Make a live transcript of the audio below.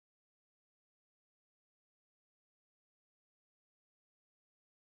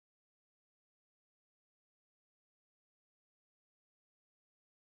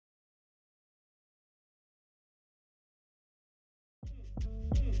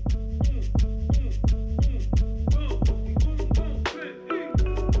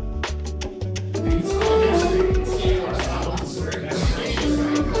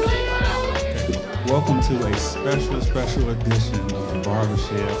welcome to a special edition of the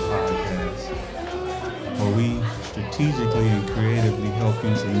Barbershop Podcast, where we strategically and creatively help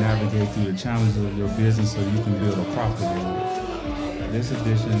you to navigate through the challenges of your business so you can build a profitable one. This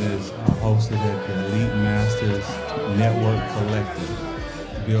edition is hosted at the Elite Masters Network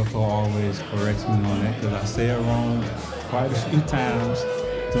Collective. Bill Cole always corrects me on that because I say it wrong quite a few times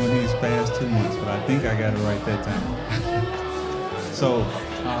during these past 2 months, but I think I got it right that time. So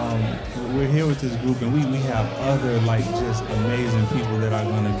we're here with this group, and we have other just amazing people that are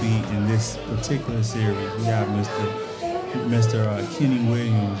going to be in this particular series. We have Mr. Kenny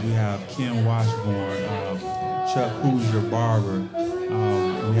Williams, we have Ken Washburn, Chuck Who's Your Barber,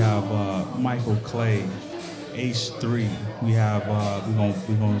 we have Michael Clay, H3. We have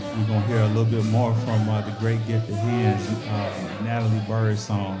we're gonna hear a little bit more from the great gifted hands, Natalie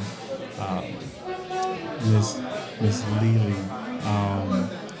Birdsong, Miss Lely,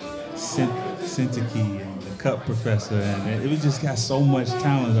 Sintiki, and the Cup Professor, and we just got so much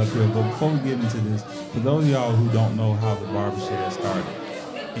talent up here. But before we get into this, for those of y'all who don't know how the Barbershop started,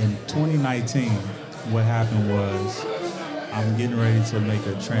 in 2019, what happened was I'm getting ready to make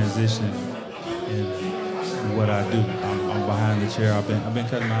a transition in what I do. I'm behind the chair. I've been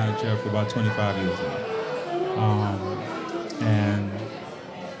cutting behind the chair for about 25 years now, and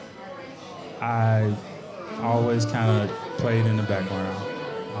I always kind of played in the background.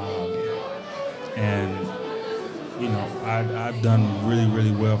 And I've done really,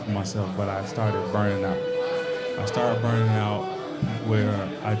 really well for myself, but I started burning out. Where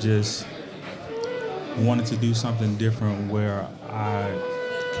I just wanted to do something different, where I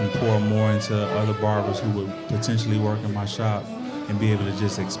can pour more into other barbers who would potentially work in my shop and be able to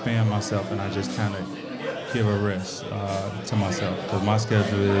just expand myself, and I just kind of give a rest to myself, because my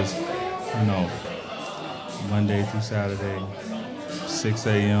schedule is, Monday through Saturday, 6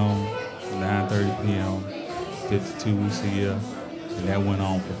 a.m., 9:30 p.m., 52 weeks a year, and that went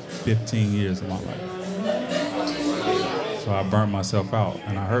on for 15 years of my life. So I burnt myself out,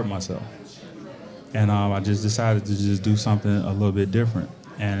 and I hurt myself. And I just decided to just do something a little bit different.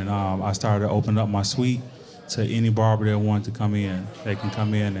 And I started opening up my suite to any barber that wanted to come in. They can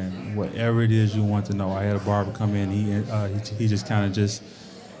come in and whatever it is you want to know. I had a barber come in. He just kind of just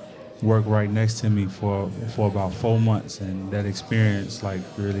worked right next to me for about 4 months, and that experience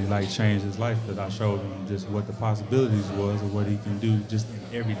really changed his life, because I showed him just what the possibilities was of what he can do just in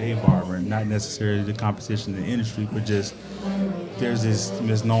everyday barbering, not necessarily the competition in the industry, but just there's this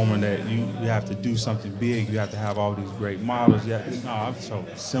misnomer that you have to do something big, you have to have all these great models. I'm so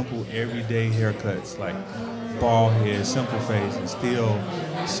simple everyday haircuts, like bald head, simple face, and still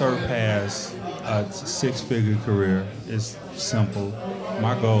surpass a six-figure career. It's simple.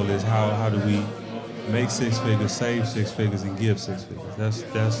 My goal is how do we make 6 figures, save 6 figures, and give 6 figures.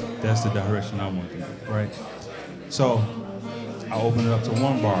 That's the direction I want to go, right? So I opened it up to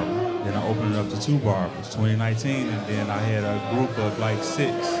one barber, then I opened it up to 2 barbers, 2019, and then I had a group of 6.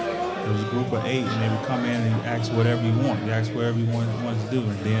 It was a group of 8, and they would come in and ask whatever you want. You ask whatever you want to do,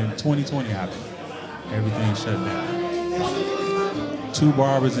 and then 2020 happened. Everything shut down. 2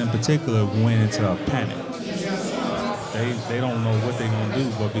 barbers in particular went into a panic. They don't know what they're gonna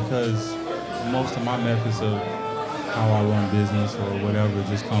do, but because most of my methods of how I run business or whatever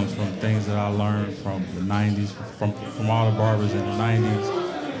just comes from things that I learned from the 90s, from all the barbers in the 90s,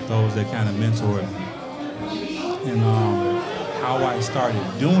 those that kind of mentored me. And how I started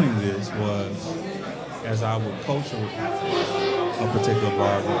doing this was, as I would coach a particular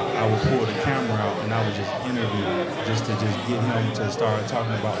barber, I would pull the camera out and I would just interview him, just to get him to start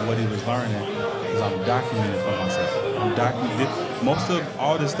talking about what he was learning, because I'm documenting for myself. Most of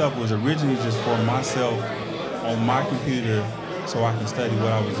all this stuff was originally just for myself on my computer, so I can study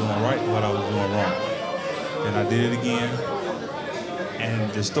what I was doing right and what I was doing wrong. Then I did it again,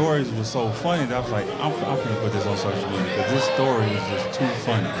 and the stories were so funny that I was like, I'm gonna put this on social media, because this story is just too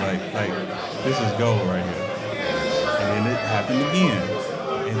funny. Like this is gold right here. And then it happened again,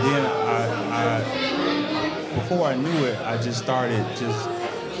 and then I before I knew it, I just started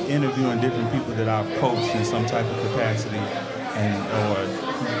interviewing different people that I've coached in some type of capacity, or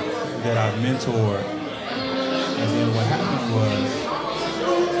that I've mentored. And then what happened was,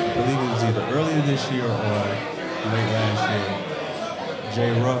 I believe it was either earlier this year or late last year,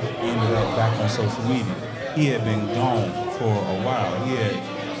 Jay Ruff ended up back on social media. He had been gone for a while. He had,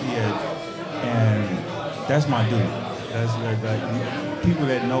 and that's my dude. That's like people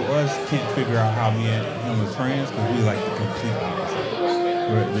that know us can't figure out how me and him are friends, because we like the complete opposite.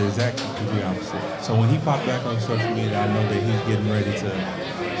 We're the exact complete opposite. So when he popped back on social media, I know that he's getting ready to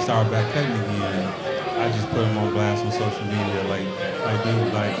start back cutting again. I just put him on blast on social media, like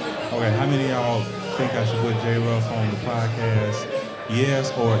dude, okay, how many of y'all think I should put J. Ruff on the podcast?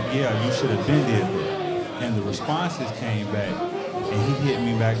 Yes, or yeah, you should have been did that. And the responses came back, and he hit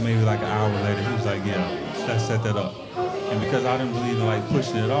me back maybe like an hour later. He was like, yeah, let's set that up. And because I didn't believe in like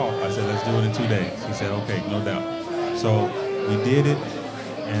pushing it off, I said, let's do it in 2 days. He said, okay, no doubt. So we did it,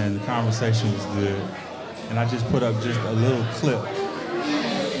 and the conversation was good. And I just put up just a little clip.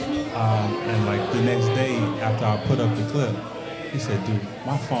 And like the next day after I put up the clip, he said, dude,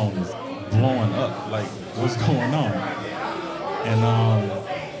 my phone is blowing up. Like, what's going on? And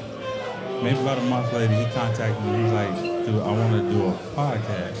maybe about a month later, he contacted me. He was like, dude, I want to do a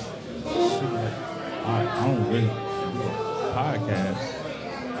podcast. I don't really do a podcast.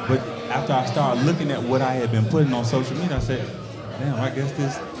 But after I started looking at what I had been putting on social media, I said, damn, I guess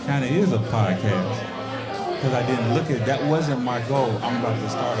this kind of is a podcast. Because I didn't look at that wasn't my goal. I'm about to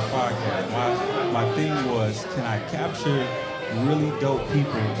start a podcast. My thing was, can I capture really dope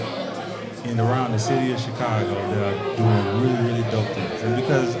people in around the city of Chicago that are doing really, really dope things? And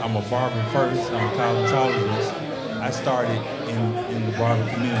because I'm a barber first, I'm a cosmetologist, I started in the barber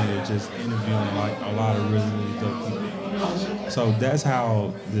community just interviewing like a lot of really, really dope people. So that's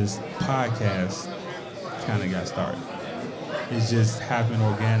how this podcast kind of got started. It just happened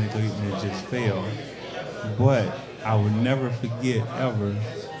organically and it just failed. But I would never forget ever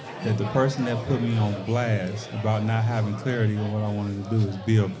that the person that put me on blast about not having clarity on what I wanted to do is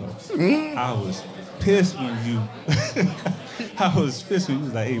Bilko. I was pissed when you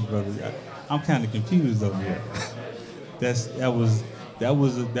was like, hey brother, I'm kind of confused over here. That was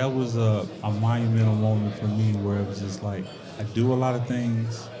a monumental moment for me where it was just like, I do a lot of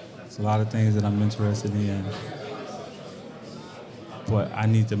things. It's a lot of things that I'm interested in. But I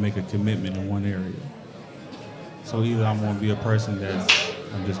need to make a commitment in one area. So either I'm going to be a person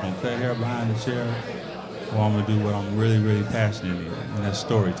I'm just going to cut hair behind the chair, or I'm going to do what I'm really, really passionate in, and that's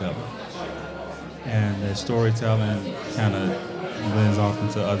storytelling. And that storytelling kind of blends off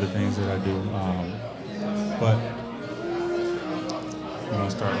into other things that I do. But we're going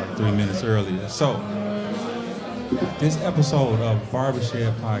to start like 3 minutes earlier. So this episode of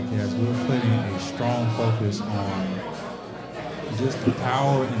Barbershop Podcast, we're putting a strong focus on just the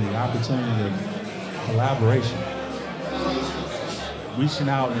power and the opportunity of collaboration. Reaching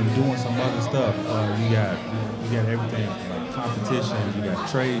out and doing some other stuff. You got everything from like competitions, you got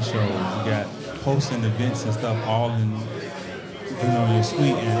trade shows, you got hosting events and stuff all in your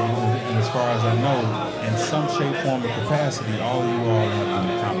suite. And as far as I know, in some shape, form, or capacity, all you all have done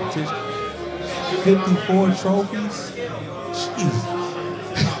competition. 54 trophies? Jesus.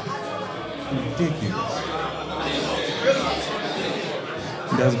 Ridiculous.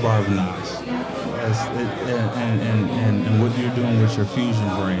 That's Barbering. And what you're doing with your fusion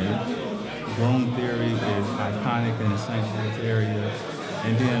brand. Grown Theory is iconic in the St. Louis area.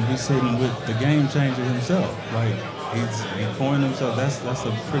 And then he's sitting with the game changer himself. Like he coined himself. That's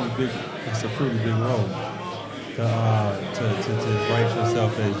a pretty big role. To write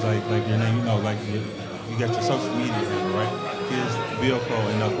yourself as like your name, you got your social media handle, right? Here's Bilko,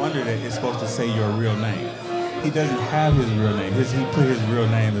 and up under that it's supposed to say your real name. He doesn't have his real name. He put his real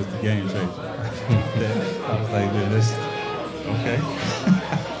name as the game changer. I was like, man, that's okay.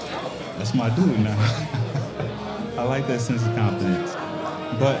 That's my dude now. I like that sense of confidence.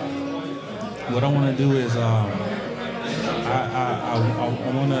 But what I want to do is, I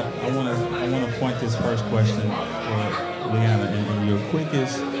want to point this first question for Leanna, and your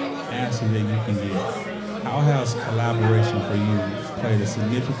quickest answer that you can give. How has collaboration for you played a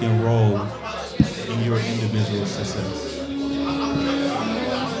significant role in your individual success?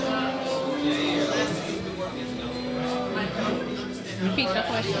 Repeat your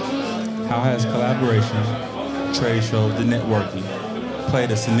question. How has collaboration, trade shows, the networking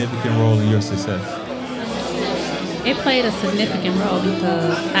played a significant role in your success? It played a significant role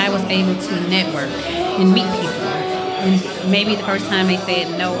because I was able to network and meet people. And maybe the first time they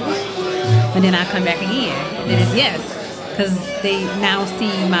said no, and then I come back again, and then it's yes. Because they now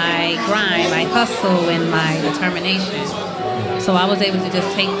see my grind, my hustle, and my determination. So I was able to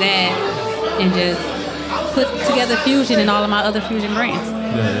just take that and just put together fusion and all of my other fusion brands.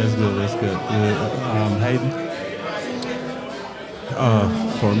 Yeah, that's good. Hayden?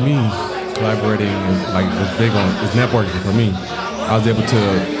 For me, collaborating was big on networking for me. I was able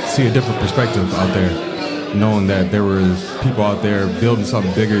to see a different perspective out there, knowing that there was people out there building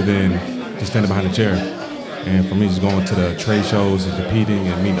something bigger than just standing behind a chair. And for me, just going to the trade shows and competing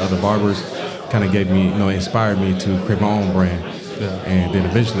and meeting other barbers kind of gave me, inspired me to create my own brand. Yeah. And then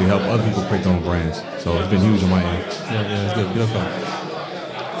eventually help other people create their own brands. So it's been huge on my end. Yeah, it's good. Beautiful.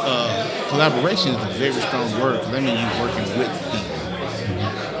 Collaboration is a very strong word because that means you're working with people.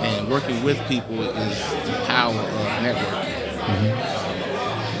 And and working with people is the power of networking.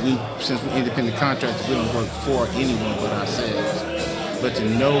 Since we're independent contractors, we don't work for anyone but ourselves. But to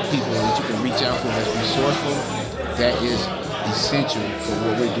know people that you can reach out for that's resourceful, that is essential for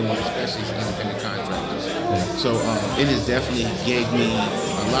what we're doing, especially as independent contractors. So it has definitely gave me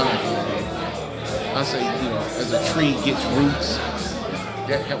a lot of, I'll say, as a tree gets roots,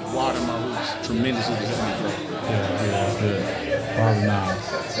 that helped water my roots tremendously to help me grow. Yeah, good. Barbara Niles,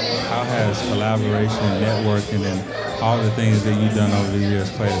 how has collaboration, networking, and all the things that you've done over the years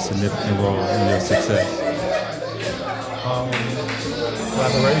played a significant role in your success?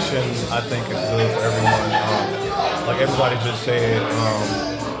 Collaboration, I think, is good for everyone. Like everybody just said,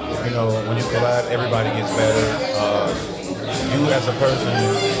 when you collab, everybody gets better. You as a person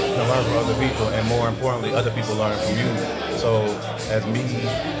can learn from other people, and more importantly, other people learn from you. So as me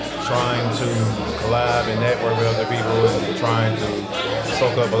trying to collab and network with other people and trying to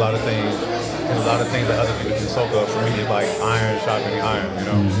soak up a lot of things, and a lot of things that other people can soak up, for me, is like iron sharpening iron,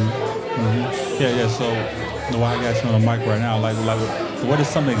 Yeah. So while I got you on the mic right now, like what are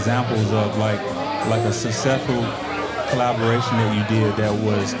some examples of like a successful collaboration that you did that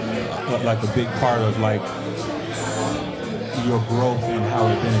was like a big part of like your growth and how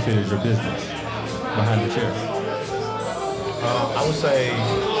it benefited your business behind the chair? I would say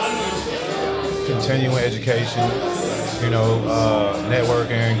continuing education,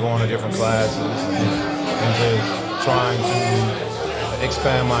 networking, going to different classes, and just trying to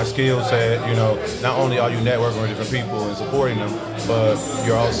expand my skill set. Not only are you networking with different people and supporting them, but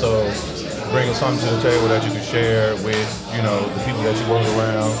you're also bringing something to the table that you can share with, the people that you work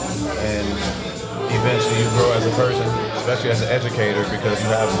around, and eventually you grow as a person, especially as an educator, because you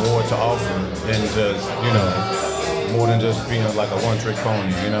have more to offer than just, more than just being like a one-trick pony.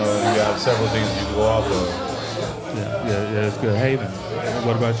 You have several things you can go off of. Yeah, it's good. Haven,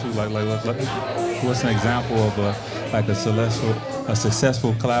 what about you? Like, what's an example of a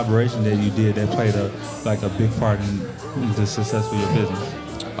successful collaboration that you did that played a big part in the success of your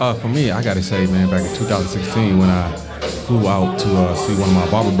business? For me, I gotta say, man, back in 2016 when I flew out to see one of my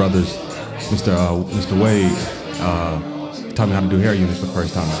barber brothers, Mr. Wade, taught me how to do hair units for the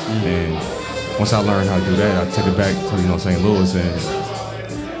first time. And once I learned how to do that, I took it back to St. Louis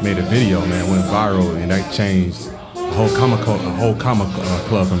and made a video, man, went viral, and that changed a whole comma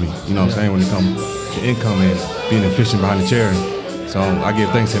club for me. You know what I'm saying? When it comes to income and being efficient behind the chair. So I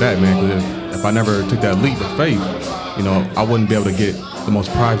give thanks to that, man, because if I never took that leap of faith, I wouldn't be able to get the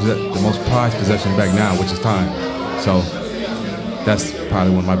most prized possession back now, which is time. So that's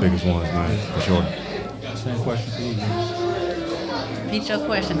probably one of my biggest ones, man, for sure. Same question for you, man. Repeat your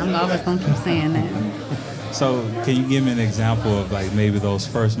question. I'm always gonna keep saying that. So, can you give me an example of like maybe those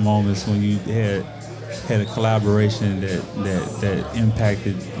first moments when you had a collaboration that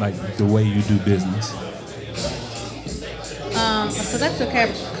impacted like the way you do business? So that's a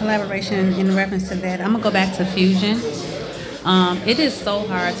collaboration in reference to that. I'm gonna go back to Fusion. It is so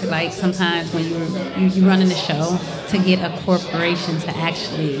hard to like sometimes when you're running the show to get a corporation to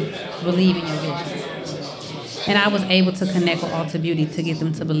actually believe in your vision. And I was able to connect with Alta Beauty to get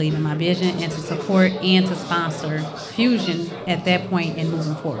them to believe in my vision and to support and to sponsor Fusion at that point and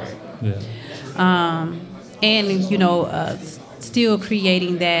moving forward. Yeah. And still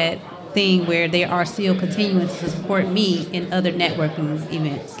creating that thing where they are still continuing to support me in other networking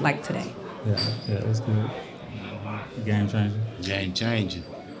events like today. Yeah, that's good. Game changer. Game changer.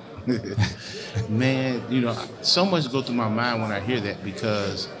 Man, so much go through my mind when I hear that,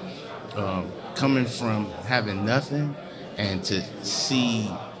 because coming from having nothing and to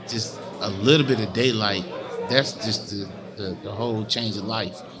see just a little bit of daylight, that's just the whole change of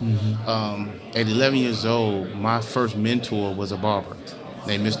life. Mm-hmm. At 11 years old, my first mentor was a barber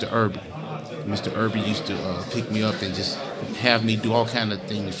named Mr. Irby. Mr. Irby used to pick me up and just have me do all kind of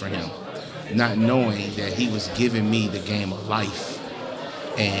things for him, not knowing that he was giving me the game of life.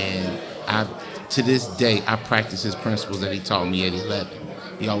 And to this day, I practice his principles that he taught me at 11.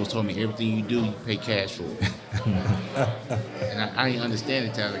 He always told me, everything you do, you pay cash for it. And I didn't understand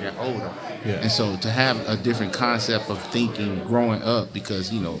it until I got older. Yeah. And so to have a different concept of thinking growing up,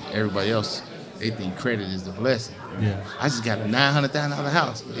 because, everybody else, they think credit is the blessing. Yeah. I just got a $900,000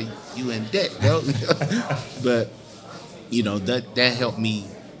 house. You in debt, bro. But, that helped me.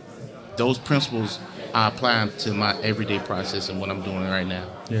 Those principles, I apply them to my everyday process and what I'm doing right now.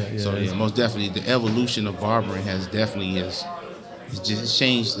 Yeah. So, most definitely, the evolution of barbering has definitely it's just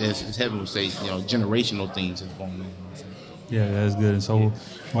changed, as Heaven would say, generational things is going on. Yeah, that's good. And so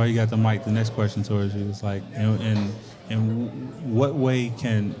while you got the mic, the next question towards you is like, in what way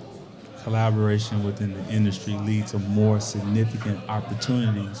can collaboration within the industry lead to more significant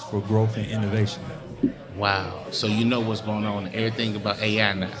opportunities for growth and innovation? Wow. So you know what's going on, everything about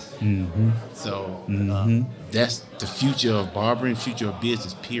AI now. So that's the future of barbering, future of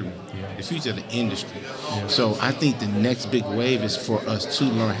business, period. The future of the industry. So I think the next big wave is for us to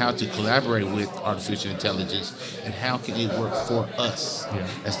learn how to collaborate with artificial intelligence and how can it work for us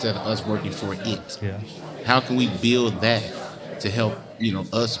instead of us working for it. How can we build that to help,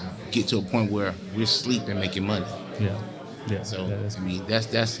 us get to a point where we're asleep and making money? So I mean,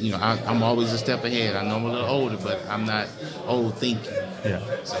 that's I'm always a step ahead. I know I'm a little older, but I'm not old thinking.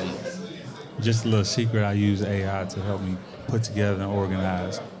 So, just a little secret. I use AI to help me put together and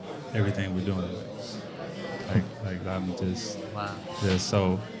organize everything we're doing. Like I'm just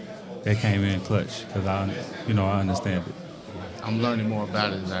so that came in clutch because I understand it. I'm learning more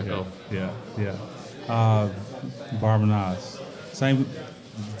about it as I go. Barbara Nas,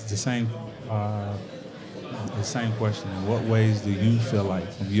 the same question. In what ways do you feel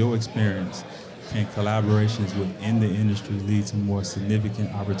like, from your experience, can collaborations within the industry lead to more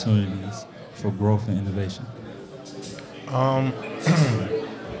significant opportunities for growth and innovation?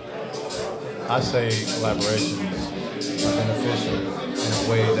 I say collaborations are beneficial in a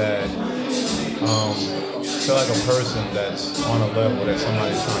way that feel like a person that's on a level that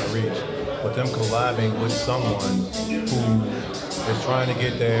somebody's trying to reach. But them collabing with someone who is trying to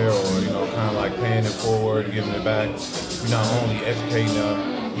get there, or kind of like paying it forward and giving it back, you're not only educating them,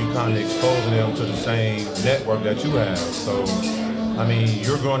 you kind of exposing them to the same network that you have. So, I mean,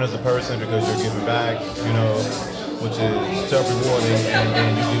 you're growing as a person because you're giving back, which is self-rewarding, and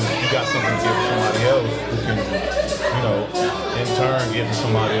then you got something to give to somebody else who can, in turn give to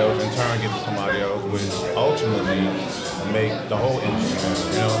somebody else, which ultimately make the whole industry better,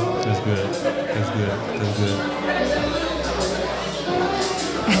 That's good.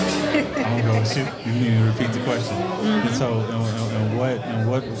 I'm gonna shoot. You need to repeat the question. And so, in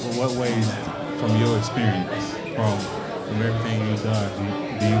what ways, from your experience, from everything you've done,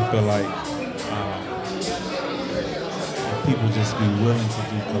 do you feel like if people just be willing to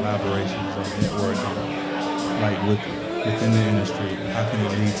do collaborations and networking, like within the industry, how can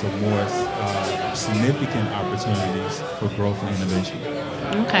it lead to more significant opportunities for growth and innovation?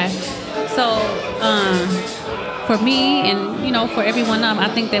 Okay. So, for me and, for everyone, I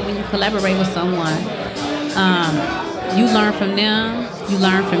think that when you collaborate with someone, you learn from them, you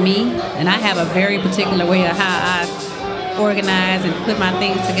learn from me, and I have a very particular way of how I organize and put my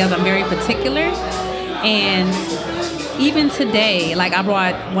things together. I'm very particular, and even today, like I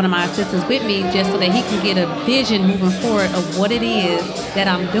brought one of my assistants with me just so that he can get a vision moving forward of what it is that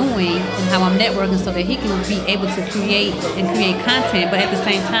I'm doing and how I'm networking, so that he can be able to create content, but at the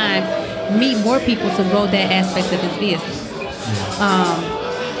same time meet more people to grow that aspect of his business.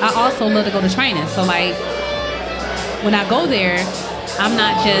 I also love to go to training, so like when I go there, I'm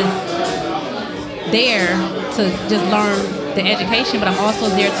not just there to just learn the education, but I'm also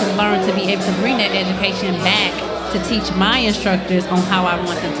there to learn, to be able to bring that education back to teach my instructors on how I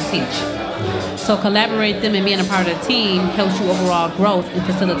want them to teach. So collaborate them and being a part of the team helps you overall growth in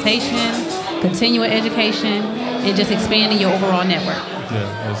facilitation, continuing education, and just expanding your overall network. Yeah,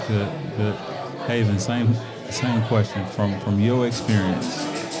 that's good. Haven, same question. From your experience,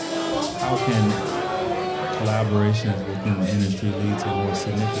 how can collaborations within the industry lead to more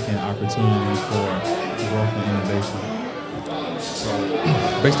significant opportunities for growth and innovation? So,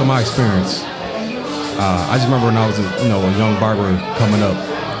 based on my experience, I just remember when I was a young barber coming up,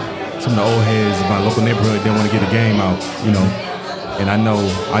 some of the old heads in my local neighborhood didn't want to get a game out, and I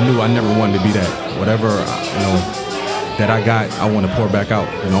knew I never wanted to be that. Whatever, that I got, I want to pour back out.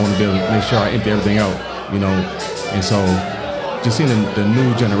 I want to be able to make sure I empty everything out, and so just seeing the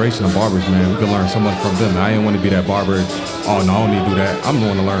new generation of barbers, man, we can learn so much from them. I didn't want to be that barber, oh no, I don't need to do that. I'm the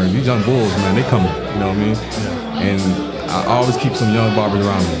one to learn. These young bulls, man, they coming, you know what I mean? Yeah. And I always keep some young barbers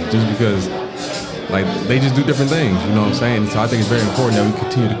around me just because, like, they just do different things, you know what I'm saying? So I think it's very important that we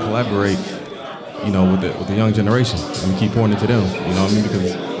continue to collaborate, with the young generation, and we keep pouring into them, you know what I mean?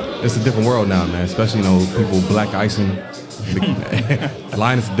 Because it's a different world now, man, especially, people black icing,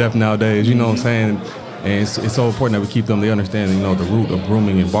 lying to death nowadays, you know what I'm saying? And it's so important that we keep them, they understand, the root of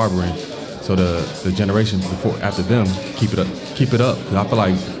grooming and barbering, so the generations after them keep it up. Because I feel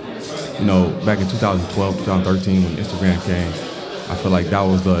like, back in 2012, 2013, when Instagram came, I feel like that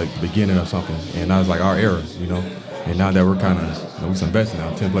was the beginning of something, and that was like our era, And now that we're kind of, we some vets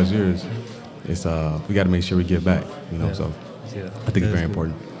now, 10 plus years, it's we got to make sure we give back, So I think it's very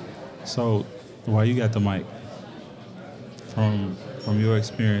important. So while you got the mic, from your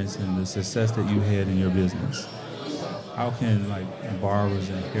experience and the success that you had in your business, how can like barbers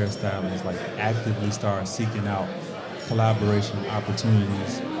and hairstylists like actively start seeking out collaboration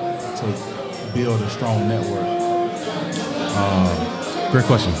opportunities to build a strong network? Great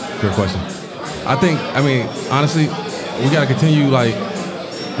question. I mean, honestly, we gotta continue. Like,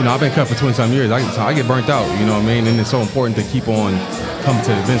 I've been cut for 20-some years. So I get burnt out. You know what I mean? And it's so important to keep on coming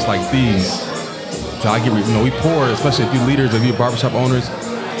to events like these. So we pour, especially if you leaders, if you barbershop owners,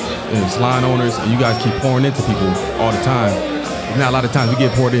 and salon owners, and you guys keep pouring into people all the time. If not, a lot of times we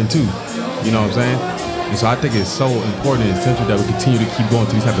get poured in too. You know what I'm saying? And so I think it's so important and essential that we continue to keep going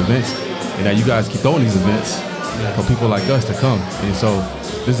to these type of events, and that you guys keep throwing these events for people like us to come. And so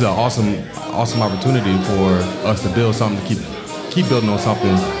this is an awesome opportunity for us to build something, to keep building on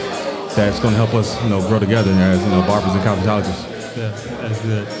something that's going to help us, grow together as barbers and cosmetologists. Yeah, that's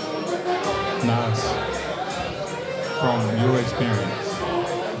good. Nas, from your experience,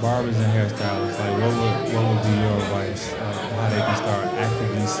 barbers and hairstylists, like what would be your advice on how they can start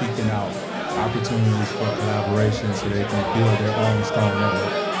actively seeking out opportunities for collaboration so they can build their own strong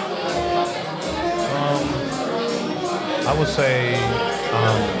network? I would say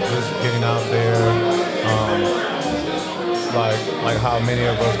just getting out there, like how many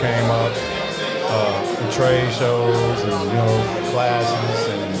of us came up in trade shows and classes,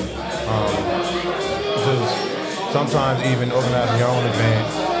 and just sometimes even organizing your own event.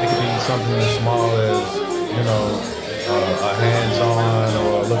 It could be something as small as a hands-on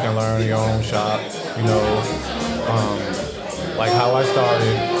or look and learn in your own shop. Like how I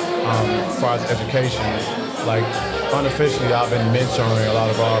started as far as education, like unofficially I've been mentoring a lot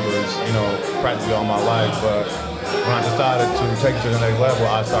of barbers, practically all my life, but when I decided to take it to the next level,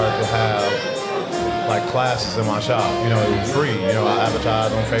 I started to have like classes in my shop. It was free. I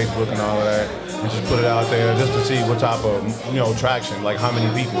advertised on Facebook and all of that, and just put it out there just to see what type of traction, like how many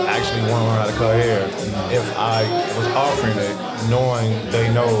people actually want to learn how to cut hair. If I was offering it, knowing they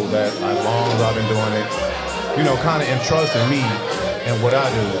know that as long as I've been doing it, kind of entrusting me and what I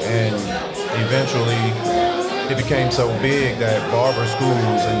do, and eventually it became so big that barber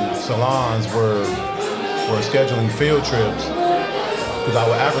schools and salons were scheduling field trips, because I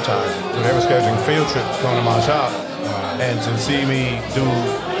would advertise it. So they were scheduling field trips to come to my shop and to see me do,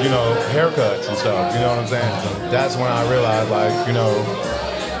 haircuts and stuff. You know what I'm saying? So that's when I realized,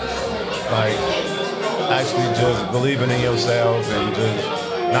 actually just believing in yourself and just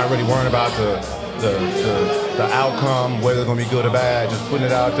not really worrying about the outcome, whether it's gonna be good or bad. Just putting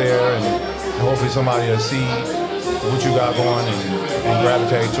it out there, and hopefully somebody will see what you got going and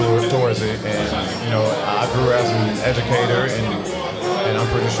gravitate towards it. And I grew as an educator, and I'm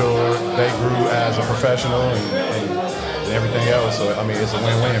pretty sure they grew as a professional and everything else. So I mean, it's a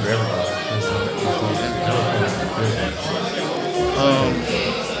win-win for everybody.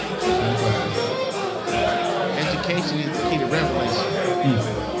 Education is the key to revelation.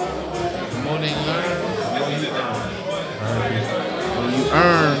 The more they learn, the more you earn. When you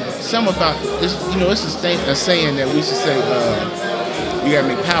earn something about this, it's a saying that we should say, you gotta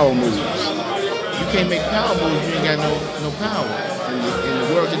make power moves. You can't make power moves, you ain't got no power. In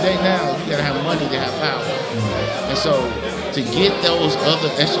the world today now, you gotta have money to have power. And so to get those other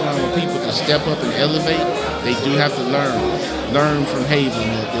echelon of people to step up and elevate, they do have to learn. Learn from Haven,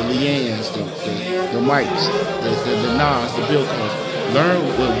 the Leannes, the Mikes, the Nas, the Bill Cos. Learn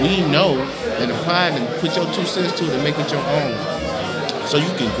what we know and apply it and put your 2 cents to it and make it your own. So you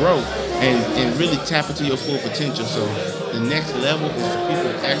can grow and really tap into your full potential. So the next level is for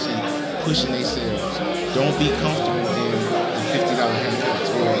people actually pushing themselves. Don't be comfortable in the $50 haircuts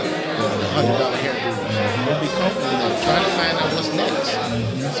or the $100 hairdos. Don't be comfortable in that. Try to find out what's next.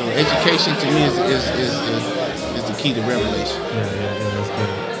 So education to me is the key to revelation. Yeah, that's good.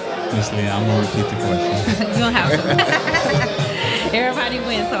 Miss Lee, I'm gonna repeat the question. You don't have to. Everybody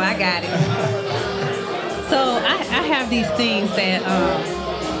wins, so I got it. So I have these things that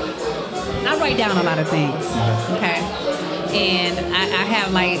I write down a lot of things, okay? And I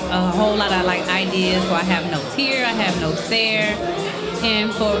have like a whole lot of like ideas, so I have notes here, I have notes there.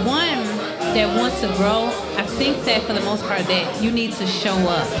 And for one that wants to grow, I think that for the most part that you need to show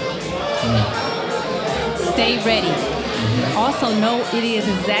up. Stay ready. Also know it is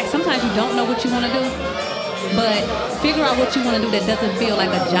exact. Sometimes you don't know what you want to do, but figure out what you want to do that doesn't feel like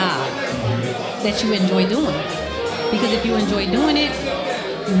a job, that you enjoy doing. Because if you enjoy doing it,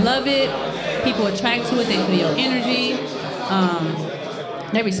 you love it, people attract to it, they feel your energy,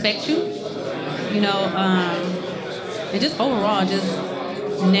 they respect you, and just overall, just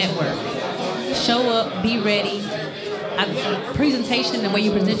network. Show up, be ready. Presentation, the way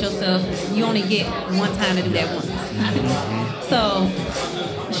you present yourself, you only get one time to do that once. So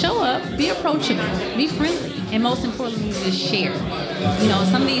show up, be approachable, be friendly, and most importantly, just share. You know,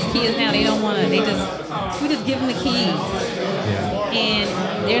 some of these kids now, they don't want to, we just give them the keys. Yeah. And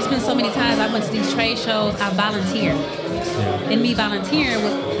there's been so many times I went to these trade shows, I volunteered. Yeah. And me volunteering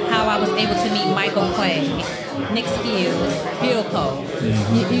was how I was able to meet Michael Quay, Nick Skill, Bill Cole.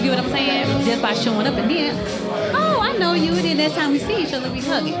 You get what I'm saying? Just by showing up and then, oh, I know you. And then next time we see each other, we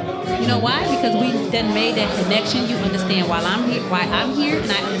hug it. You know why? Because we then made that connection. You understand why I'm here,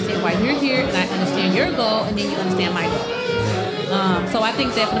 and I understand why you're here, and I understand your goal, and then you understand my goal. So I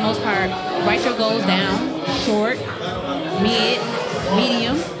think that for the most part, write your goals down, short, mid,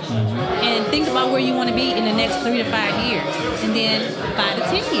 medium, and think about where you want to be in the next 3 to 5 years, and then 5 to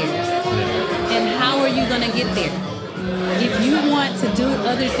 10 years. And how are you going to get there? If you want to do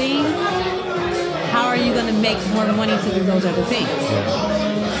other things, how are you going to make more money to do those other things?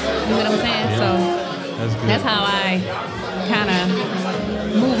 You know what I'm saying? Yeah. So that's how I kind of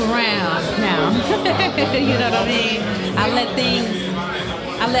move around now. You know what I mean?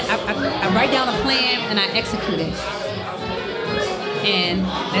 I write down a plan and I execute it. And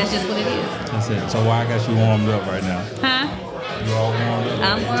that's just what it is. That's it. So why I got you warmed up right now? Huh? You all warmed up?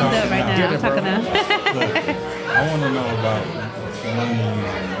 I'm warmed up right now. I'm talking now. Look, I want to know about young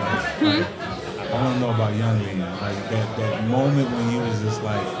Leanne. I want to know about young Leanne. Like that moment when you was just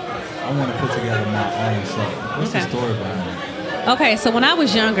like, I want to put together my own show. What's the story behind it? Okay, so when I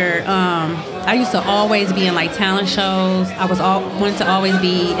was younger, I used to always be in like talent shows. I wanted to always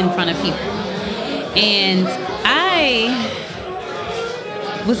be in front of people. And I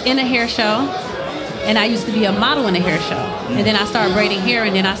was in a hair show, and I used to be a model in a hair show. And then I started braiding hair,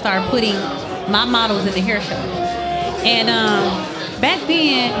 and then I started putting my models in the hair show. And back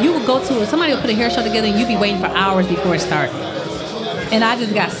then, you would go to somebody would put a hair show together, and you'd be waiting for hours before it started. And I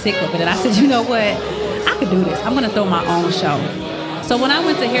just got sick of it, and I said, you know what? I could do this. I'm going to throw my own show. So when I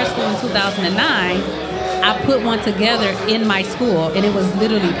went to hair school in 2009, I put one together in my school, and it was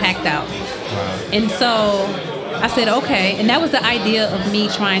literally packed out. And so I said, okay. And that was the idea of me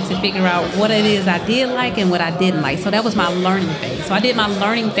trying to figure out what it is I did like and what I didn't like. So that was my learning phase. So I did my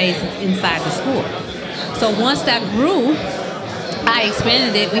learning phases inside the school. So once that grew, I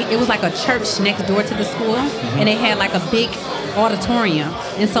expanded it. It was like a church next door to the school, and they had like a big auditorium.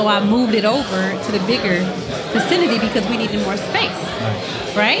 And so I moved it over to the bigger vicinity because we needed more space,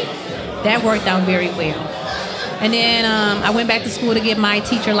 right? That worked out very well. And then I went back to school to get my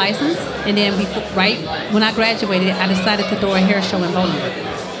teacher license. And then right when I graduated, I decided to throw a hair show in Bolingbrook.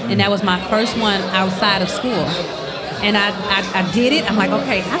 And that was my first one outside of school. And I did it. I'm like,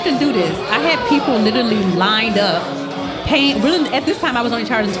 okay, I can do this. I had people literally lined up, paying. Really, at this time, I was only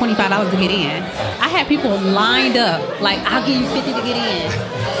charging $25 to get in. I had people lined up, like, I'll give you $50 to get in.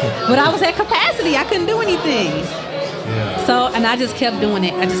 But I was at capacity. I couldn't do anything. Yeah. So, and I just kept doing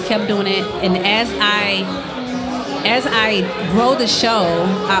it. And as I grow the show,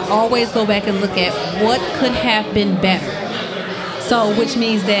 I always go back and look at what could have been better. So, which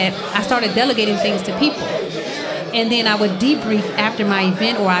means that I started delegating things to people. And then I would debrief after my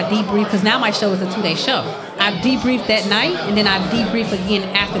event, or I debrief, because now my show is a 2-day show. I debrief that night, and then I debrief again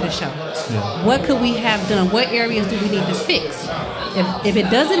after the show. Yeah. What could we have done? What areas do we need to fix? If it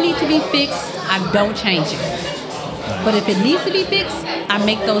doesn't need to be fixed, I don't change it. But if it needs to be fixed, I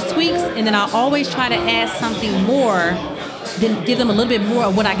make those tweaks, and then I always try to add something more, then give them a little bit more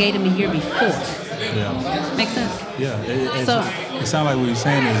of what I gave them the year before. Yeah. Make sense? Yeah. It sounds like what you're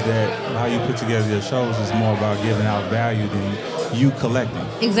saying is that how you put together your shows is more about giving out value than you collecting.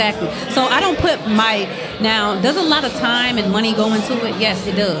 Exactly. So I don't put now, does a lot of time and money go into it? Yes,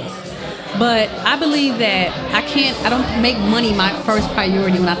 it does. But I believe that I don't make money my first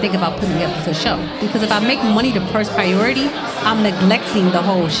priority when I think about putting together a show. Because if I make money the first priority, I'm neglecting the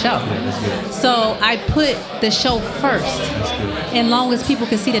whole show. Yeah, that's good. So I put the show first. That's good. And long as people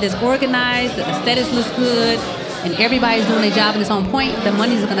can see that it's organized, the aesthetics looks good, and everybody's doing their job and it's on point, the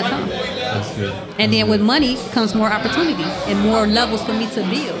money's going to come. That's good. And then with money comes more opportunity and more levels for me to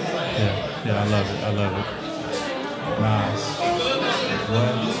build. Yeah, I love it. Nice.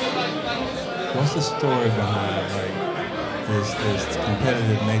 What's the story behind like this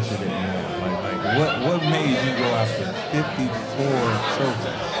competitive nature that you have? Like what made you go after 54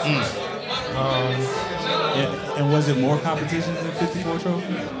 trophies? And was it more competitions than 54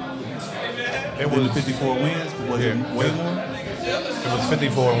 trophies? It was 54 wins. Was it way more? It was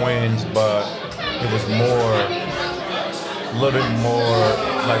 54 wins, but it was a little bit more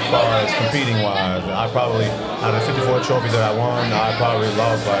like far as competing wise. I probably out of 54 trophies that I won, I probably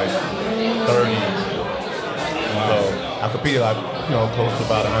lost like 30. Wow. So I competed like close to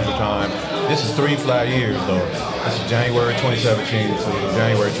about 100 times. This is 3 flat years, though. This is January 2017 to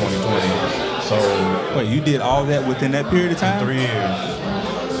January 2020. So, wait, you did all that within that period of time? 3 years.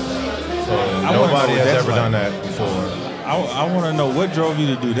 So nobody has ever done that before. I want to know what drove you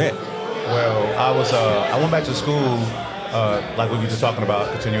to do that. Well, I went back to school, like we were just talking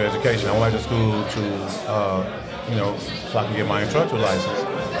about, continuing education. I went back to school to, so I can get my instructor license.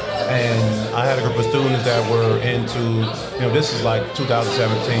 And I had a group of students that were into, this is like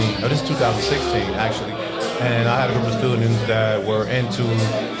 2017, no, this is 2016 actually. And I had a group of students that were into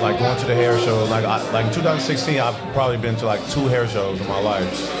like going to the hair show. Like in 2016, I've probably been to like 2 hair shows in my life.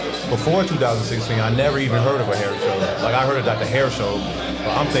 Before 2016, I never even heard of a hair show. Like I heard about the hair show,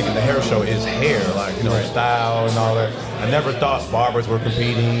 but I'm thinking the hair show is hair, like style and all that. I never thought barbers were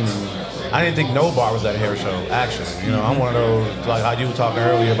competing. And I didn't think no barbers at a hair show. Actually, I'm one of those, like how you were talking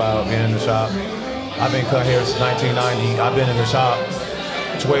earlier about being in the shop. I've been cutting hair since 1990. I've been in the shop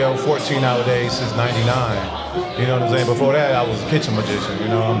 12, 14 nowadays since 99. You know what I'm saying? Before that, I was a kitchen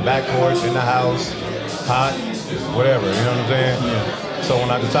magician. I'm back porch, in the house, hot, whatever. You know what I'm saying? Yeah. So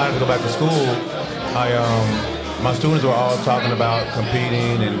when I decided to go back to school, my students were all talking about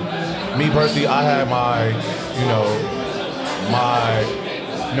competing, and me personally, I had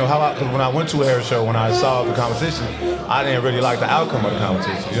because when I went to a hair show, when I saw the competition, I didn't really like the outcome of the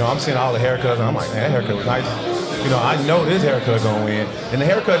competition. I'm seeing all the haircuts, and I'm like, man, that haircut was nice. I know this haircut gonna win, and the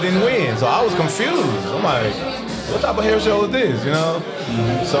haircut didn't win, so I was confused. I'm like, what type of hair show is this?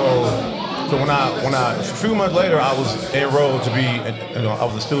 So when I a few months later, I was enrolled to be, I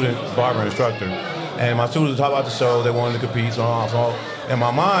was a student barber instructor, and my students were talking about the show. They wanted to compete, so on. So in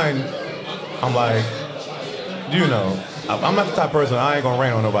my mind, I'm like, I'm not the type of person, I ain't gonna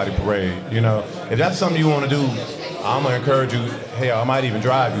rain on nobody's parade. If that's something you want to do, I'm gonna encourage you. Hey, I might even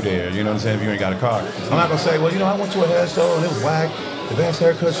drive you there. You know what I'm saying? If you ain't got a car, I'm not gonna say, well, I went to a hair show and it was whack. The best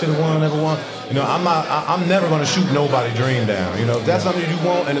haircut should have won, never won. I'm never gonna shoot nobody's dream down. If that's something you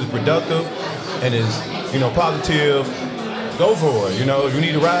want and it's productive and is, positive, go for it. If you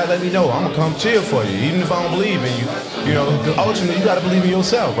need a ride, let me know. I'm gonna come cheer for you, even if I don't believe in you. Because ultimately you gotta believe in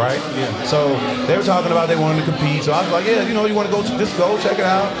yourself, right? Yeah. So they were talking about they wanted to compete. So I was like, yeah, you want to go, just go check it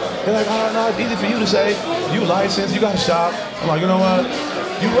out. They're like, oh no, it's easy for you to say. You licensed, you got a shop. I'm like, you know what?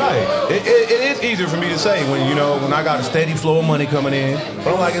 You're right. It is easier for me to say when when I got a steady flow of money coming in.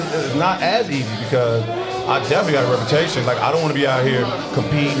 But I'm like, it's not as easy because I definitely got a reputation. Like, I don't want to be out here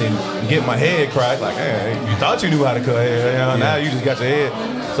competing and get my head cracked. Like, hey, you thought you knew how to cut hair. Now you just got your head.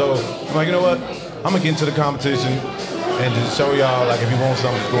 So I'm like, you know what? I'm gonna get into the competition and just show y'all, like, if you want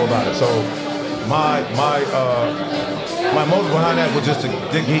something, just go about it. So my motive behind that was just to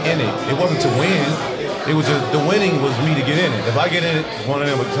get in it. It wasn't to win. It was just, the winning was me to get in it. If I get in it, one of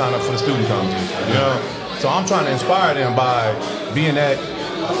them would sign up for the student competition. So I'm trying to inspire them by being that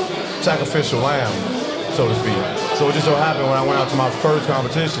sacrificial lamb, so to speak. So it just so happened when I went out to my first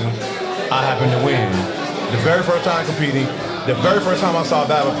competition, I happened to win. The very first time competing, the very first time I saw a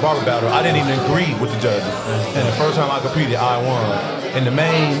barber battle, I didn't even agree with the judges. And the first time I competed, I won. And the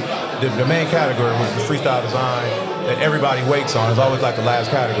main category was the freestyle design that everybody waits on. It's always like the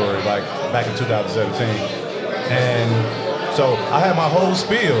last category, like back in 2017. And so I had my whole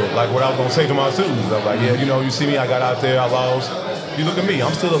spiel, like what I was gonna say to my students. I was like, yeah, you see me, I got out there, I lost. You look at me,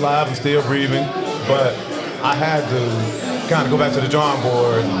 I'm still alive, I'm still breathing. But I had to kind of go back to the drawing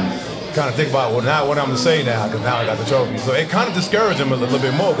board and kind of think about, well, now what I'm gonna say now, because now I got the trophy. So it kind of discouraged them a little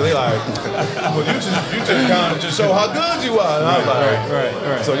bit more, because they like, well, you just kind of just show how good you are. And I was like,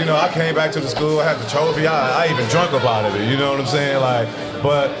 right. So, I came back to the school, I had the trophy, I even drunk up out of it, you know what I'm saying? Like,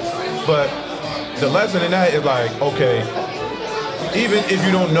 but the lesson in that is like, okay, even if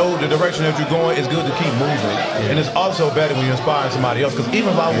you don't know the direction that you're going, it's good to keep moving. Yeah. And it's also better when you're inspiring somebody else, because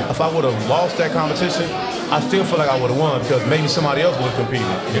even if I would have lost that competition, I still feel like I would have won, because maybe somebody else would have competed,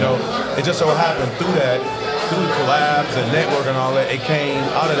 It just so happened through the collabs and network and all that, it came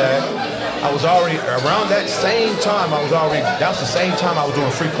out of that. I was already, around that same time, that's the same time I was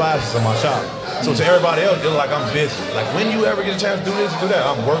doing free classes in my shop. So to everybody else, they're like, I'm busy. Like, when you ever get a chance to do this, do that.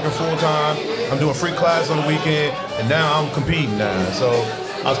 I'm working full time, I'm doing free class on the weekend, and now I'm competing now. So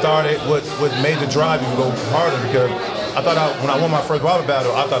I started, what made the drive even go harder, because I thought when I won my first barber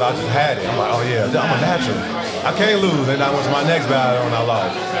battle, I thought I just had it. I'm like, oh yeah, I'm a natural. I can't lose. Then I went to my next battle and I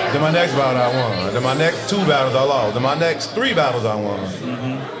lost. Then my next battle I won. Then my next 2 battles I lost. Then my next 3 battles I won.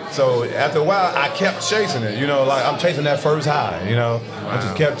 Mm-hmm. So after a while, I kept chasing it. Like, I'm chasing that first high. Wow. I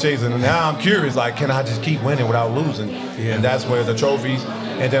just kept chasing. And now I'm curious, like, can I just keep winning without losing? Yeah. And that's where the trophies.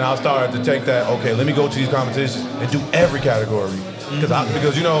 And then I started to take that. Okay, let me go to these competitions and do every category.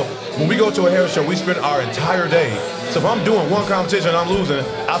 Because when we go to a hair show, we spend our entire day. So if I'm doing one competition and I'm losing,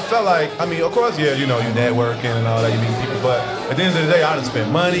 I felt like, I mean, of course, yeah, you networking and all that, you meet people, but at the end of the day, I done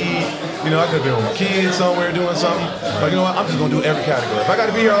spent money. I could have been with my kids somewhere doing something. But you know what? I'm just gonna do every category. If I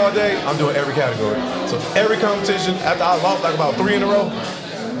gotta be here all day, I'm doing every category. So every competition, after I lost like about 3 in a row,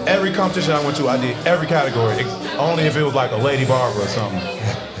 every competition I went to, I did every category, only if it was like a lady barber or something.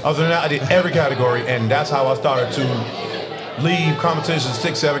 Other than that, I did every category, and that's how I started to leave competitions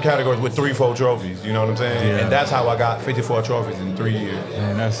 6, 7 categories with 3, 4 trophies. You know what I'm saying? Yeah. And that's how I got 54 trophies in 3 years.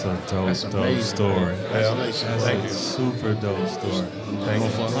 Man, that's a dope story. Congratulations. That's Thank a you. super dope story. Thank you.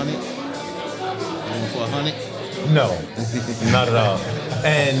 For 100? Going for 100? No, not at all.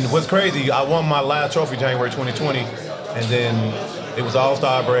 And what's crazy, I won my last trophy January 2020, and then it was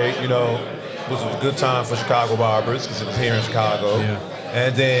All-Star break, which was a good time for Chicago barbers because it was here in Chicago. Yeah.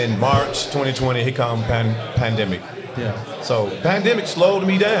 And then March 2020, here come pandemic. Yeah. So pandemic slowed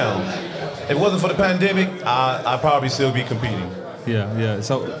me down. If it wasn't for the pandemic, I'd probably still be competing. Yeah.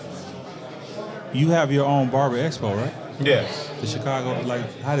 So you have your own barber expo, right? Yes. The Chicago,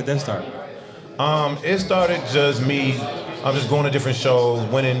 how did that start? It started just me. I'm just going to different shows,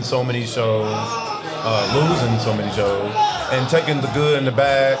 winning so many shows, losing so many shows, and taking the good and the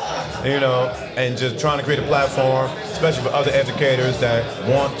bad, and just trying to create a platform, especially for other educators that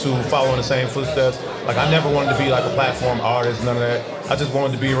want to follow in the same footsteps. Like, I never wanted to be like a platform artist, none of that. I just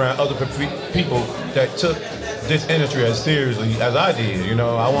wanted to be around other people that took this industry as seriously as I did.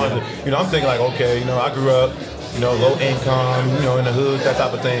 I wanted to, I'm thinking like, okay, I grew up, low income, in the hood, that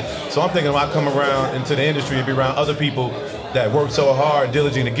type of thing. So I'm thinking when I come around into the industry and be around other people that work so hard and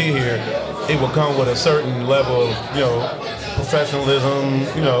diligent to get here, it will come with a certain level of, professionalism,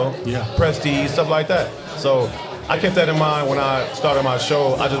 prestige, stuff like that. So I kept that in mind when I started my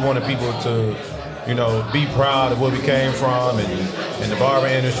show. I just wanted people to, be proud of where we came from and the barber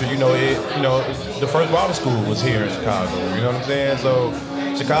industry. The first barber school was here in Chicago. You know what I'm saying? So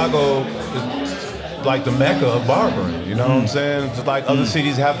Chicago is like the mecca of barbering. You know what I'm saying? Just like other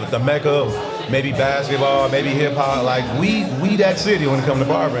cities have the mecca of maybe basketball, maybe hip hop. Like we that city when it comes to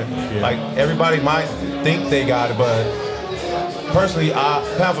barbering. Yeah. Like everybody might think they got it, but personally,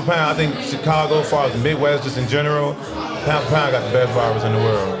 pound for pound, I think Chicago, as far as the Midwest, just in general, pound for pound got the best barbers in the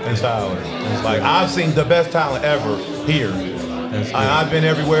world and stylists. Like, I've seen the best talent ever here. I've been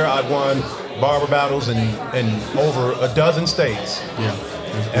everywhere. I've won barber battles in over a dozen states. Yeah.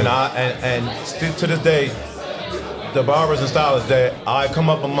 And still to this day, the barbers and stylists that I come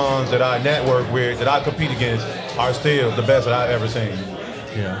up amongst, that I network with, that I compete against, are still the best that I've ever seen.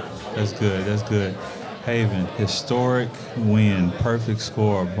 Yeah, that's good. Haven, historic win, perfect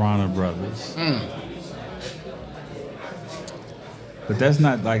score, Bronner Brothers. But that's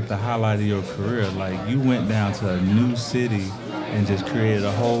not like the highlight of your career. Like, you went down to a new city and just created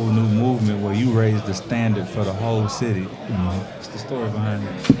a whole new movement where you raised the standard for the whole city. What's the story behind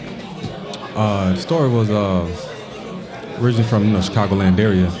it? The story was originally from the Chicagoland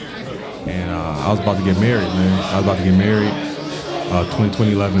area, and I was about to get married, man.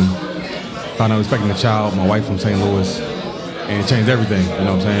 2011. Found out I was expecting a child, my wife from St. Louis, and it changed everything. You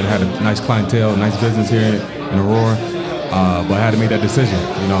know what I'm saying? I had a nice clientele, nice business here in Aurora, but I had to make that decision.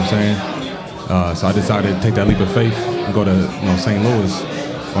 You know what I'm saying? So I decided to take that leap of faith and go to St. Louis.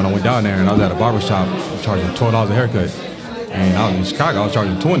 When I went down there, and I was at a barber shop charging $12 a haircut, and out in Chicago I was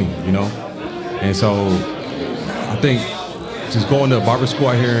charging $20. And so I think just going to a barber school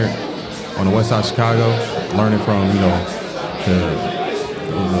out here on the west side of Chicago, learning from the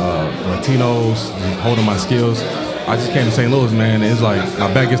Latinos, and holding my skills. I just came to St. Louis, man, and it's like my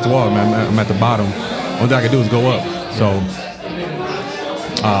back against the wall, man. I'm at the bottom. Only thing I can do is go up. So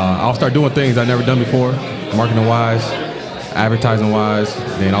I'll start doing things I've never done before, marketing-wise, advertising-wise.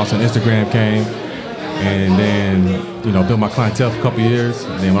 Then also Instagram came, and then built my clientele for a couple of years.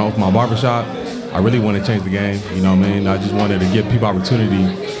 And then when I opened my barbershop, I really wanted to change the game. You know what I mean? I just wanted to give people opportunity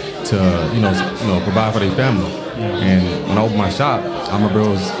to provide for their family. And when I opened my shop, I remember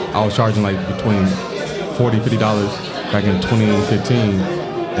I was charging like between $40, $50 back in 2015,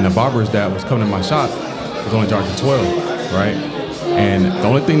 and the barbers that was coming to my shop was only charging $12, right? And the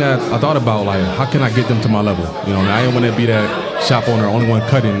only thing that I thought about, like, how can I get them to my level? I didn't want to be that shop owner, only one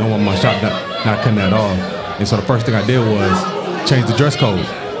cutting, no one in my shop not cutting at all. And so the first thing I did was change the dress code.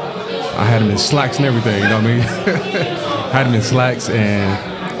 I had them in slacks and everything, you know what I mean? Had them in slacks, and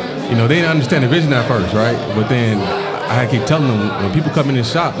they didn't understand the vision at first, right? But then I had to keep telling them, when people come in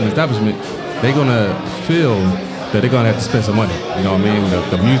this shop, in the establishment, they're gonna feel that they're gonna have to spend some money. You know what I mean?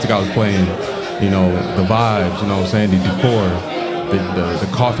 The music I was playing, the vibes, the decor, the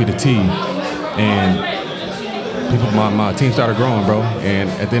coffee, the tea. And my team started growing, bro. And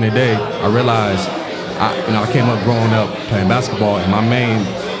at the end of the day, I realized, I came up growing up playing basketball, and my main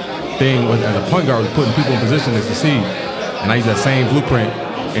thing was as a point guard was putting people in position to succeed. And I use that same blueprint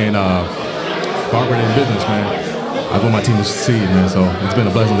in barbering in business, man. I want my team to succeed, man. So it's been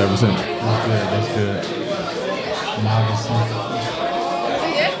a blessing ever since. That's good. That's good. Marvelous.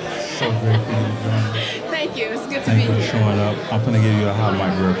 So great for you to join us. Thank you. It's good to Thank be you for here. showing up. I'm gonna give you a hot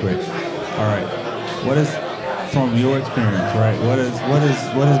mic real quick. All right. What is, from your experience, right? What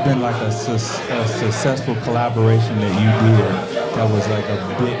has been like a successful collaboration that you did that was like a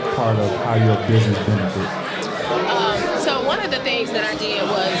big part of how your business benefit? So one of the things that I did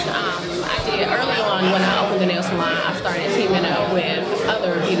was I did early on when I opened the nail salon, I started teaming up with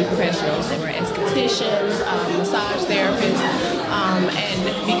other beauty professionals. They were estheticians, massage therapists, and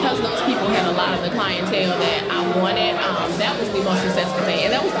because those people had a lot of the clientele that I wanted, that was the most successful thing.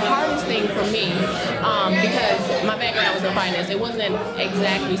 And that was the hardest thing for me because my background was in finance. It wasn't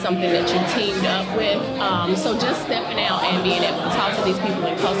exactly something that you teamed up with. So just stepping out and being able to talk to these people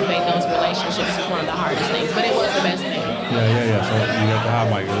and cultivate those relationships was one of the hardest things, but it was the best thing. Yeah. So you got the hot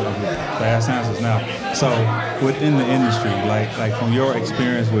mic. Fast answers now. So within the industry, like from your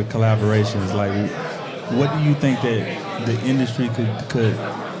experience with collaborations, like what do you think that the industry could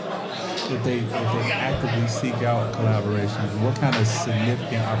if they actively seek out collaborations, what kind of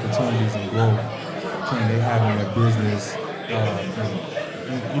significant opportunities and growth can they have in their business,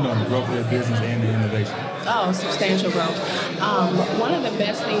 in the growth of their business and the innovation? Oh, substantial growth. One of the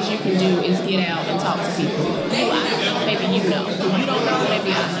best things you can do is get out and talk to people. I don't know, maybe you know. If you don't know,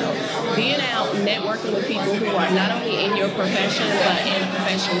 maybe I know. Being out, networking with people who are not only in your profession, but in a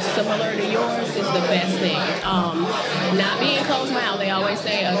profession similar to yours is the best thing. Not being closed-mouthed. They always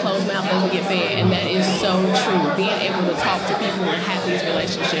say a closed mouth doesn't get fed, and that is so true. Being able to talk to people and have these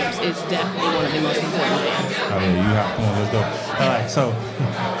relationships is definitely one of the most important things. Oh yeah, come on, let's go. All right, so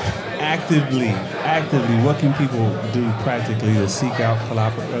actively, what can people do practically to seek out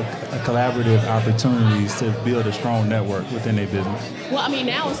collaborative opportunities to build a strong network within their business? Well, I mean,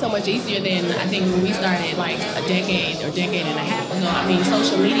 now it's so much easier than I think when we started like a decade and a half ago. I mean,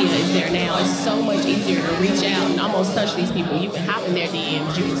 social media is there now. It's so much easier to reach out and almost touch these people. You can hop in their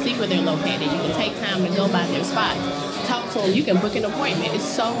DMs. You can see where they're located. You can take time to go by their spots. Talk to them. You can book an appointment. It's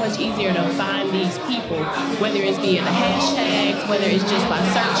so much easier to find these people, whether it's via the hashtags, whether it's just by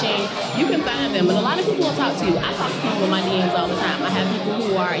searching. You can find them. And a lot of people will talk to you. I talk to people in my DMs all the time. I have people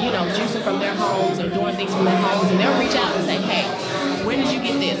who are, juicing from their homes or doing things from their homes, and they'll reach out and say, hey, where did you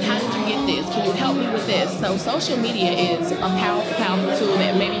get this? How did you get this? Can you help me with this? So social media is a powerful, powerful tool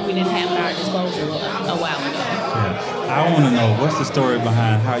that maybe we didn't have at our disposal a while ago. Yeah. I want to know, what's the story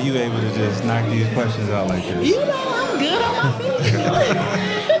behind how you able to just knock these questions out like this? I'm good on my feet.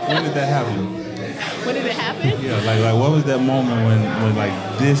 When did that happen? When did it happen? Yeah, like what was that moment when like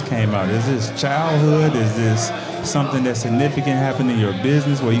this came out? Is this childhood? Is this something that's significant happened in your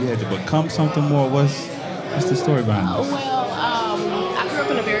business where you had to become something more? What's the story behind this? Well, I grew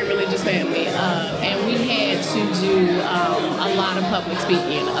up in a very religious family, and we had to do a lot of public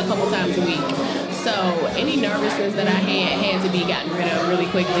speaking a couple times a week. So any nervousness that I had to be gotten rid of really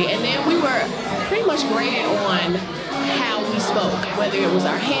quickly. And then we were pretty much graded on how we spoke, whether it was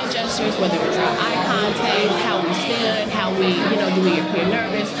our hand gestures, whether it was our eye contact, how we stood, how we, do we appear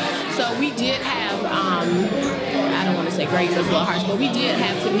nervous. So we did have, I don't want to say grades, that's a little harsh, but we did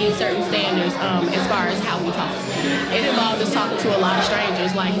have to meet certain standards as far as how we talk. It involved us talking to a lot of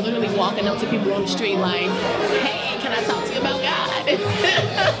strangers, like literally walking up to people on the street like, hey, can I talk to you about God?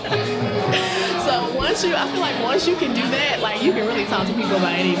 So I feel like once you can do that, like you can really talk to people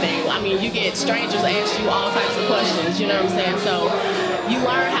about anything. I mean, you get strangers ask you all types of questions, you know what I'm saying? So you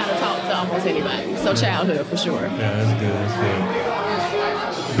learn how to talk to almost anybody. So childhood for sure. Yeah, that's good,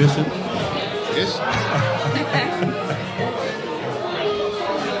 Bishop? Yes.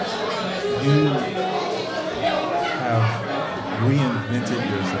 You have reinvented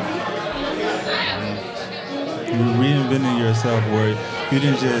yourself. You reinvented yourself where you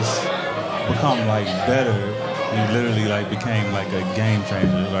didn't just become like better, you literally like became like a game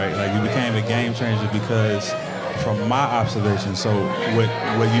changer, right? Like you became a game changer because from my observation, so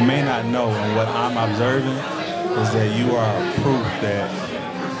what you may not know and what I'm observing is that you are proof that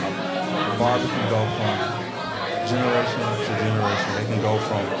a barber can go from generation to generation. They can go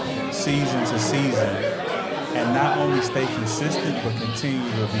from season to season and not only stay consistent but continue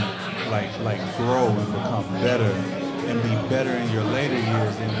to be like grow and become better and be better in your later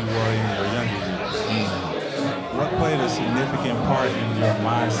years than you were in your younger years. What played a significant part in your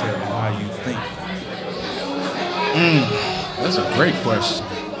mindset and how you think? That's a great question.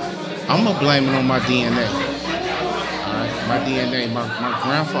 I'm gonna blame it on my DNA. my DNA. My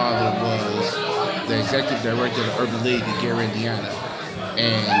grandfather was the executive director of the Urban League in Gary, Indiana,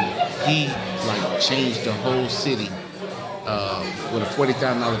 and he like changed the whole city with a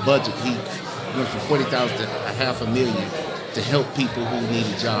 $40,000 budget. He went from $40,000 to $500,000 to help people who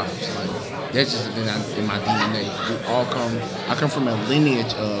needed jobs. Like that's just been in my DNA. I come from a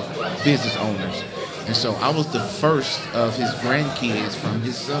lineage of business owners, and so I was the first of his grandkids from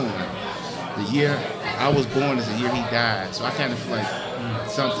his son. The year I was born is the year he died, so I kind of feel like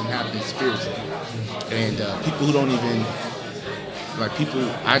something happened spiritually. And people who don't even, like people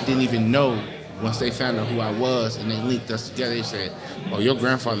I didn't even know, once they found out who I was and they linked us together, they said, "Oh, your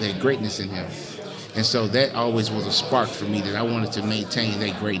grandfather had greatness in him." And so that always was a spark for me that I wanted to maintain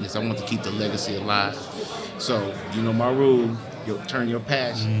that greatness. I wanted to keep the legacy alive. So, you know, my rule, turn your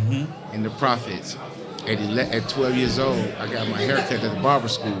passion into profits. At 12 years old, I got my haircut at the barber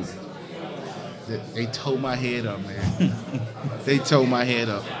school. They tore my head up, man. They tore my head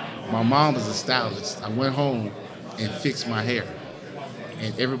up. My mom was a stylist. I went home and fixed my hair.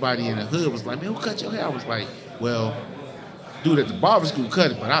 And everybody in the hood was like, "Man, who cut your hair?" I was like, "Well, dude at the barber school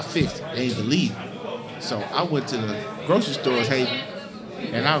cut it, but I fixed it." They didn't believe me. So I went to the grocery stores, Haven,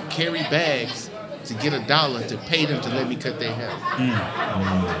 and I would carry bags to get $1 to pay them to let me cut their hair.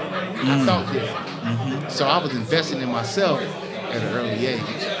 I thought different. So I was investing in myself at an early age.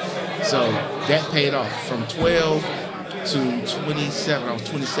 So that paid off. From 12 to 27, I was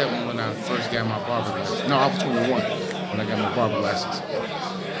 27 when I first got my barber license. No, I was 21 when I got my barber license.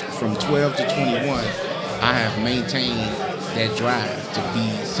 From 12 to 21, I have maintained that drive to be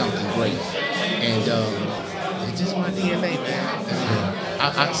something great. And it's just my DNA, man.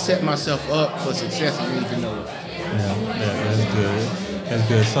 I set myself up for success and didn't even know it. Yeah, that's good. That's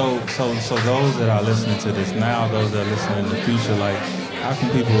good. So those that are listening to this now, those that are listening in the future, like, how can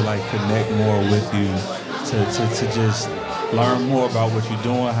people like connect more with you to just learn more about what you're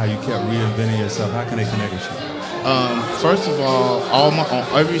doing, how you kept reinventing yourself? How can they connect with you? First of all, on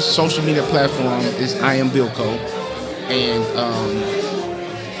every social media platform is I am Bilko, and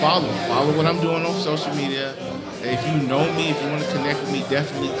follow what I'm doing on social media. If you know me, if you want to connect with me,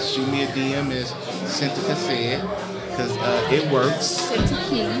 definitely shoot me a DM, as Cynthia said, because it works.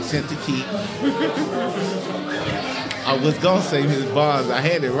 Cynthia. I was gonna say Ms. Barnes. I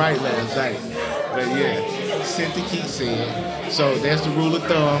had it right last night, but yeah, Cynthia said. So that's the rule of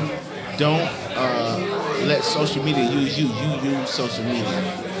thumb. Don't let social media use you. You use social media.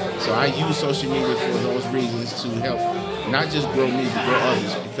 So I use social media for those reasons to help not just grow me, but grow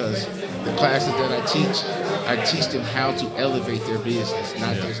others. Because the classes that I teach them how to elevate their business,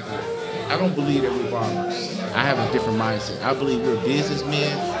 not just. I don't believe that we're barbers. I have a different mindset. I believe we're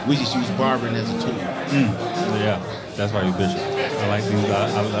businessmen. We just use barbering as a tool. Yeah, that's why you bishop. I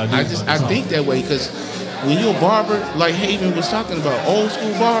like these. I think that way because when you're a barber, like Haven was talking about, old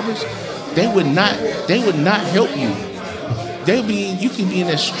school barbers, they would not help you. You can be in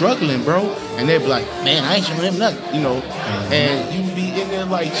there struggling, bro, and they'd be like, "Man, I ain't showing him nothing," you know, and you be in there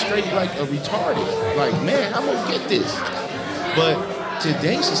like straight like a retarded, like, "Man, I'm gonna get this." But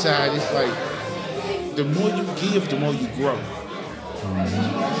today's society, it's like the more you give, the more you grow.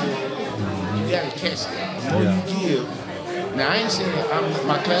 You gotta catch that. The more you give. Now I ain't saying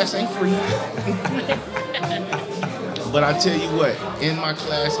my class ain't free. But I tell you what, in my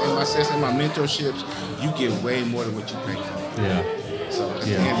class, in my session, my mentorships, you get way more than what you pay for. Yeah. So at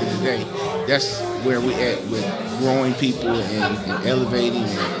the end of the day, that's where we're at with growing people and elevating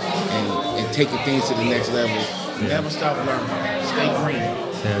and taking things to the next level. Never stop learning. Stay green.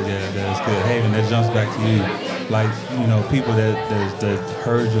 Yeah, that's good. Haven, that jumps back to you. Like, you know, people that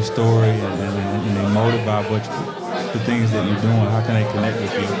heard your story and they motivated by the things that you're doing, how can they connect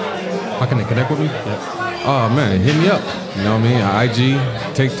with you? How can they connect with me? Yep. Oh man, hit me up. You know what I mean?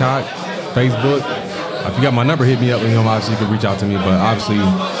 IG, TikTok, Facebook. If you got my number, hit me up. You know, obviously you can reach out to me. But obviously,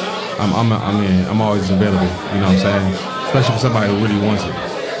 I'm always available. You know what I'm saying? Especially for somebody who really wants it.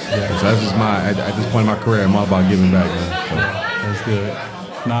 Yeah. So that's just at this point in my career, I'm all about giving back, man. So. That's good.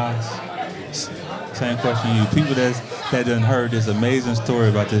 Nas, same question to you. People that done heard this amazing story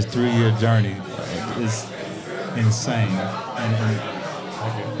about this 3-year journey is insane.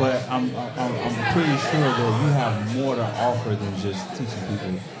 But I'm pretty sure that you have more to offer than just teaching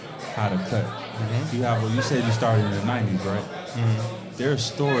people how to cut. Mm-hmm. You said you started in the 90s, right? Mm-hmm. There are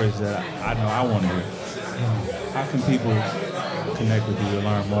stories that I know I want to hear. Mm-hmm. How can people connect with you to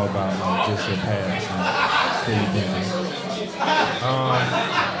learn more about like just your past and who you've been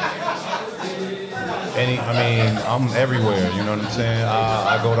I'm everywhere. You know what I'm saying?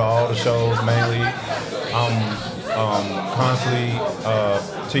 I go to all the shows mainly. constantly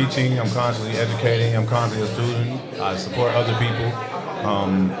teaching. I'm constantly educating. I'm constantly a student. I support other people.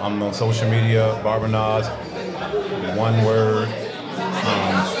 I'm on social media, Barbering, one word,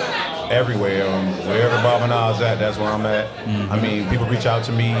 everywhere. Wherever Barbering at, that's where I'm at. I mean, people reach out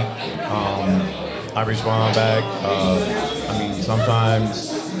to me. I respond back. I mean,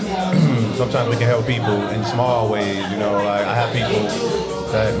 sometimes we can help people in small ways. You know, like I have people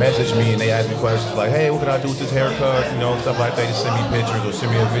that message me and they ask me questions like, "Hey, what can I do with this haircut?" You know, stuff like that. Just send me pictures or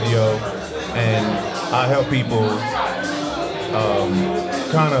send me a video, and I help people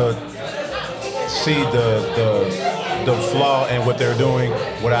kind of see the flaw in what they're doing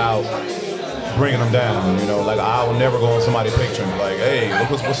without bringing them down. You know, like I will never go on somebody's picture and be like, "Hey,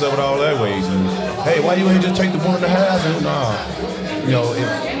 look what's up with all that ways," and "Hey, why you ain't just take the one in the half?" And nah, you know, if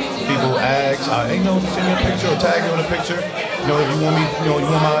people ask, "Hey, no, send me a picture or tag me on a picture." You know, if you want me, you know, you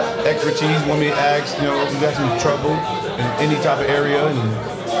want my expertise, you want me to ask, you know, if you got some trouble in any type of area, and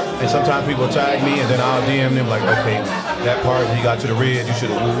sometimes people tag me, and then I'll DM them like, "Okay, that part when you got to the red, you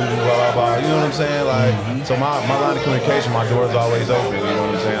should have blah blah blah." You know what I'm saying? Like, so my line of communication, my door is always open. You know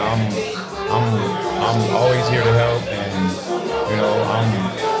what I'm saying? I'm always here to help, and you know, I'm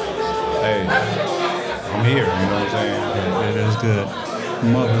here. You know what I'm saying? Yeah, that's good.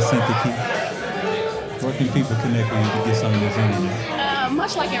 Mother Cynthia, where can people connect with you to get some of this energy?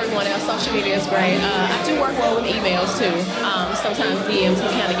 Much like everyone else, social media is great. I do work well with emails too. Sometimes DMs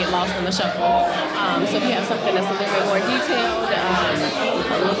can kind of get lost in the shuffle. So if you have something that's a little bit more detailed,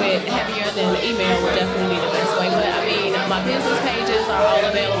 a little bit heavier, then email would definitely be the best way. But I mean, my business pages are all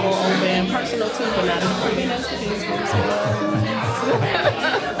available open, personal too, but not as open as the business one.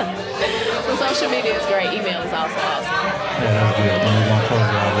 So social media is great. Email is also awesome. Yeah, that's good. We're going to close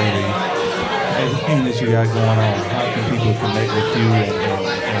it out later. Everything that you got going on, how can people connect with you and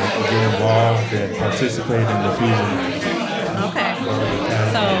get involved and participate in the fusion? Okay.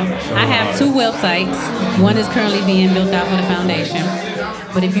 So I have 2 websites. One is currently being built out for the foundation.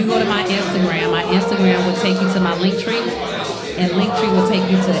 But if you go to my Instagram will take you to my Linktree, and Linktree will take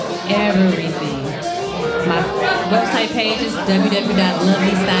you to everything. My website page is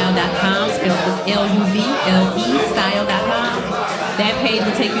www.lovelystyle.com, spelled with LUVLE style.com. That page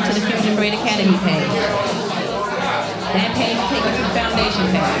will take you to the Fusion Braid Academy page. That page will take you to the foundation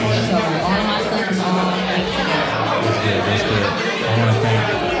page. So all of my stuff is all linked together. That's good, that's good. I want to thank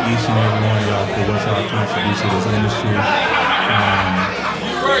each and every one of y'all for what y'all contribute to this industry.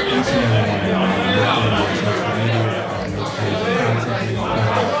 Each and every one of y'all, look at your social media, look at the content that you put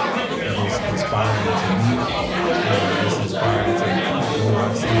out. It is inspiring to me. It's inspiring to who I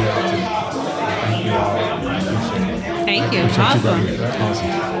see y'all to. Thank you all. I appreciate it. Thank you. Awesome.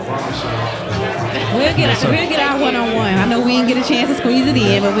 We'll get our one-on-one. I know we didn't get a chance to squeeze it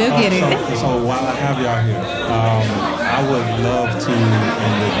in, but we'll get it. So while I have y'all here, I would love to,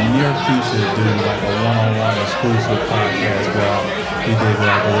 in the near future, do like a one-on-one exclusive podcast where we dig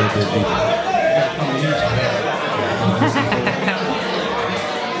like a little bit deeper.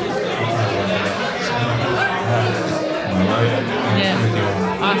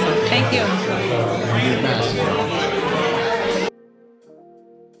 Yeah. Awesome. Thank you.